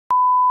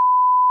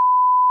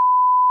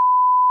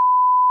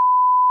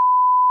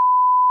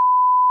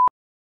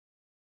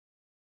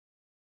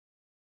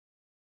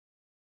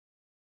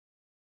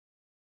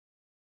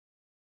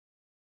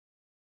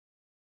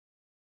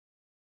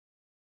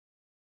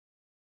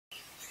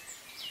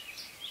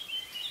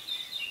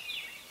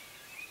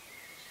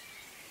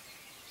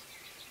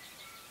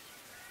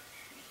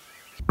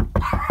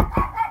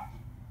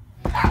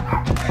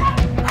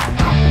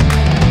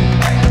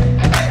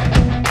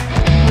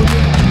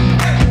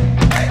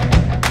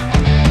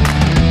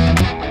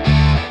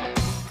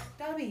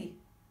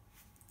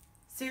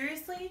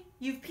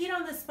You've peed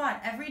on this spot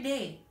every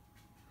day.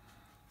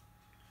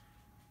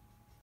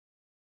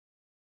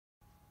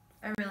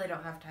 I really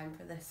don't have time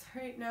for this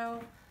right now.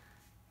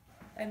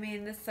 I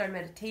mean, this is our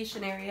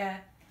meditation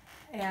area,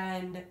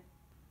 and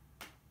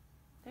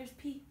there's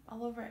pee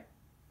all over it.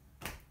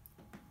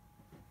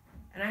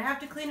 And I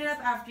have to clean it up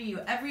after you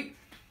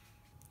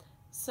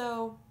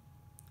So,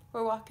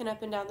 we're walking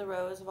up and down the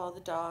rows of all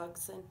the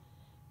dogs, and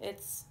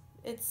it's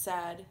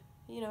sad,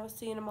 you know,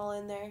 seeing them all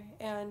in there.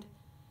 And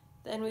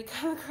then we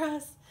come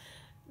across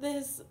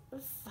this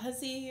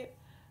fuzzy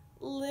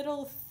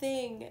little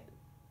thing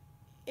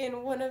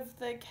in one of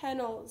the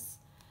kennels,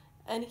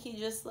 and he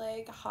just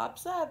like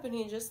hops up and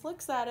he just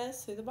looks at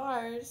us through the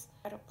bars.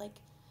 I don't like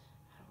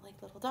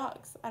little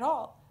dogs at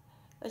all.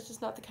 That's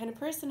just not the kind of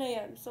person I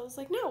am. So I was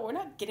like, no, we're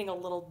not getting a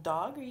little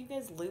dog. Are you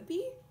guys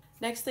loopy?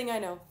 Next thing I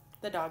know,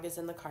 the dog is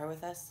in the car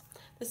with us.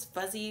 This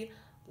fuzzy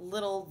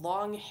little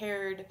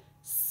long-haired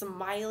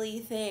smiley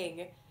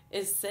thing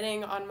is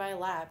sitting on my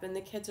lap, and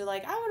the kids are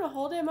like, I want to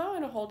hold him, I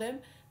want to hold him.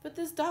 But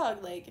this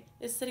dog like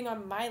is sitting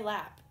on my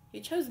lap.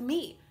 He chose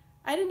me.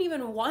 I didn't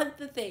even want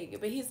the thing,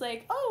 but he's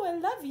like, oh, I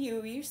love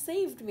you, you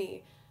saved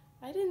me.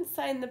 I didn't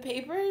sign the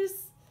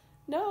papers.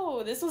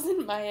 No, this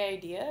wasn't my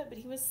idea, but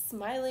he was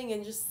smiling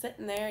and just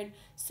sitting there and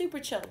super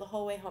chill the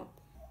whole way home.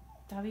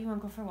 Dobby, you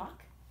want to go for a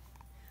walk?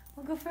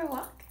 Want to go for a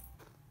walk?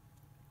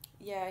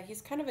 Yeah,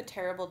 he's kind of a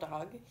terrible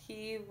dog.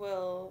 He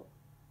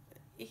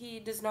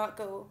does not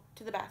go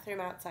to the bathroom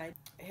outside.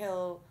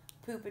 He'll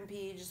poop and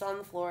pee just on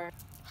the floor.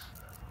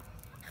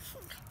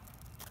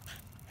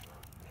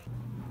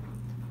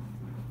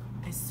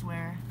 I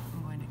swear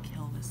I'm going to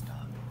kill this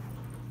dog.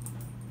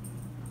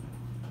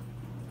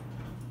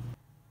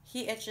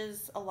 He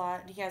itches a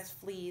lot. He has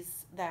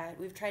fleas that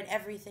we've tried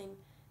everything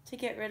to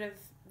get rid of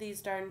these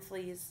darn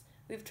fleas.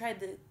 We've tried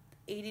the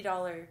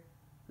 $80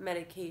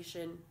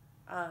 medication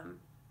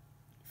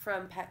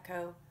from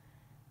Petco,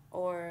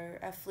 or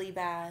a flea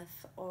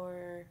bath,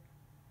 or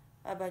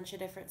a bunch of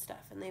different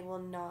stuff, and they will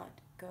not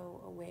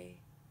go away.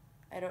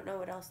 I don't know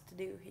what else to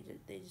do.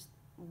 They just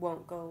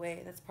won't go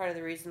away. That's part of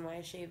the reason why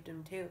I shaved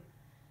him too.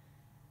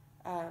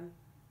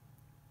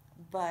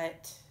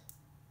 But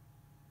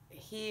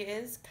he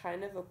is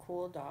kind of a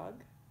cool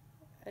dog.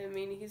 I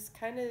mean, he's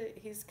kind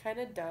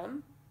of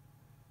dumb,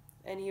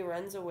 and he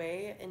runs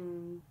away,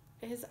 and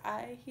he's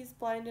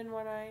blind in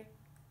one eye.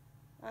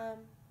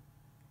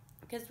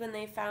 Because when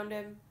they found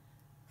him,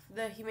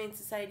 the Humane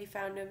Society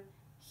found him,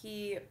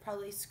 he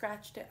probably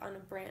scratched it on a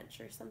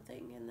branch or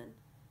something, and then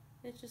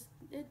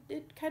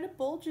it kind of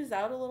bulges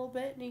out a little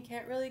bit, and he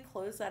can't really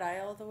close that eye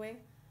all the way.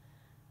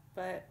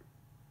 But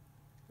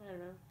I don't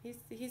know.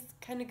 He's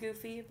kind of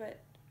goofy, but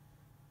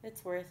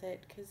it's worth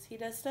it because he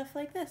does stuff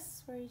like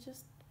this, where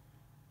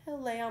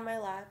he'll lay on my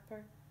lap,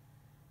 or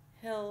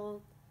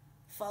he'll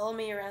follow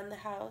me around the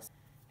house.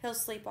 He'll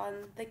sleep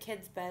on the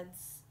kids'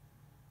 beds,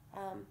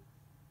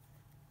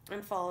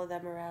 and follow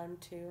them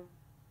around too.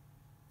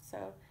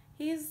 So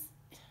he's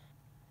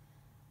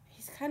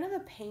kind of a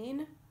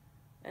pain,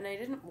 and I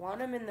didn't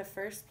want him in the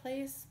first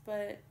place,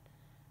 but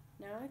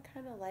now I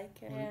kind of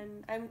like it,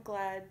 and I'm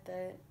glad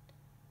that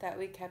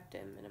we kept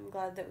him, and I'm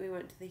glad that we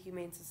went to the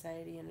Humane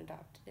Society and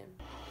adopted him.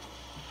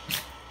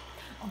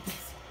 Oh, bless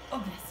you. Oh,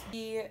 bless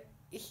you.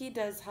 He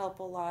does help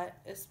a lot,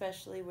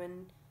 especially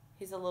when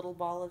he's a little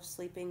ball of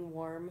sleeping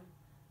warm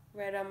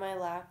right on my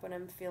lap when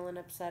I'm feeling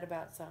upset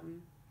about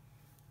something,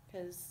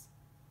 because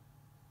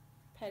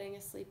petting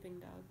a sleeping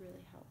dog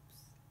really helps.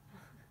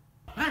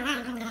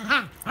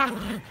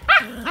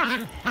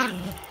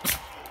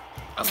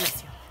 Oh,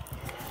 bless you.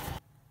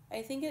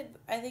 I think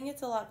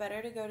it's a lot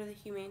better to go to the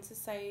Humane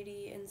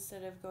Society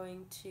instead of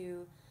going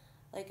to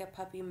like a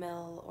puppy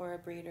mill or a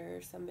breeder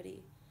or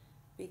somebody,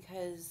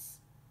 because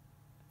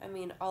I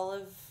mean all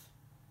of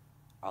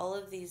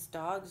these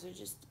dogs are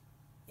just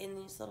in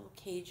these little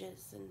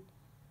cages, and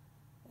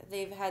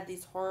they've had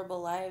these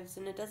horrible lives,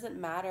 and it doesn't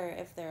matter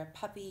if they're a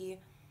puppy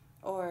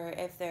or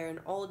if they're an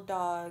old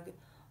dog,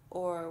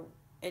 or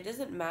it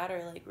doesn't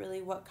matter like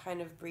really what kind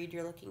of breed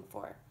you're looking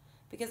for,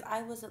 because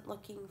I wasn't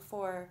looking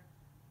for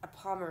a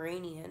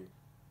Pomeranian.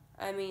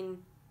 I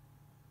mean,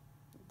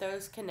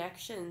 those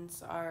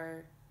connections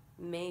are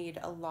made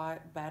a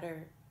lot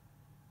better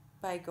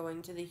by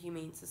going to the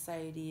Humane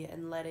Society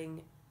and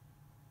letting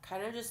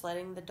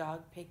the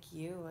dog pick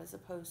you, as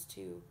opposed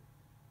to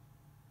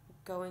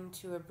going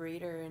to a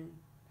breeder and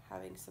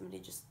having somebody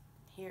just,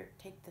 here,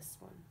 take this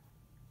one.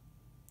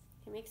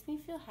 It makes me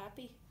feel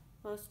happy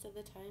most of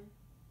the time.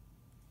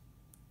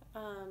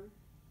 I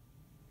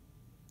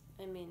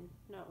mean,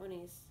 not when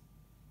he's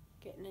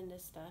getting into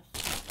stuff.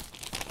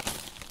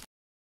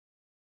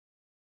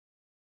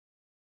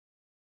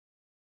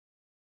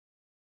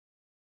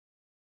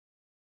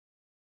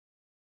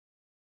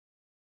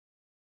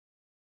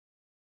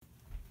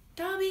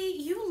 Dobby,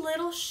 you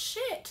little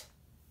shit.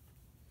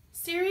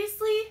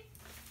 Seriously?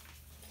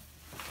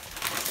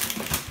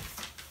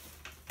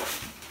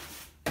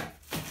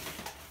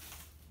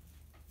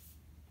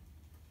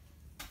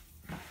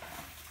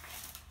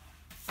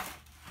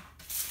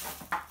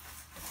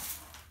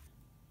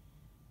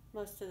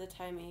 most of the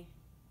time he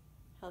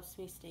helps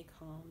me stay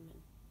calm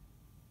and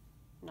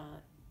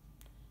not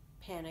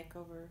panic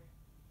over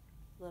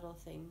little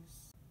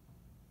things.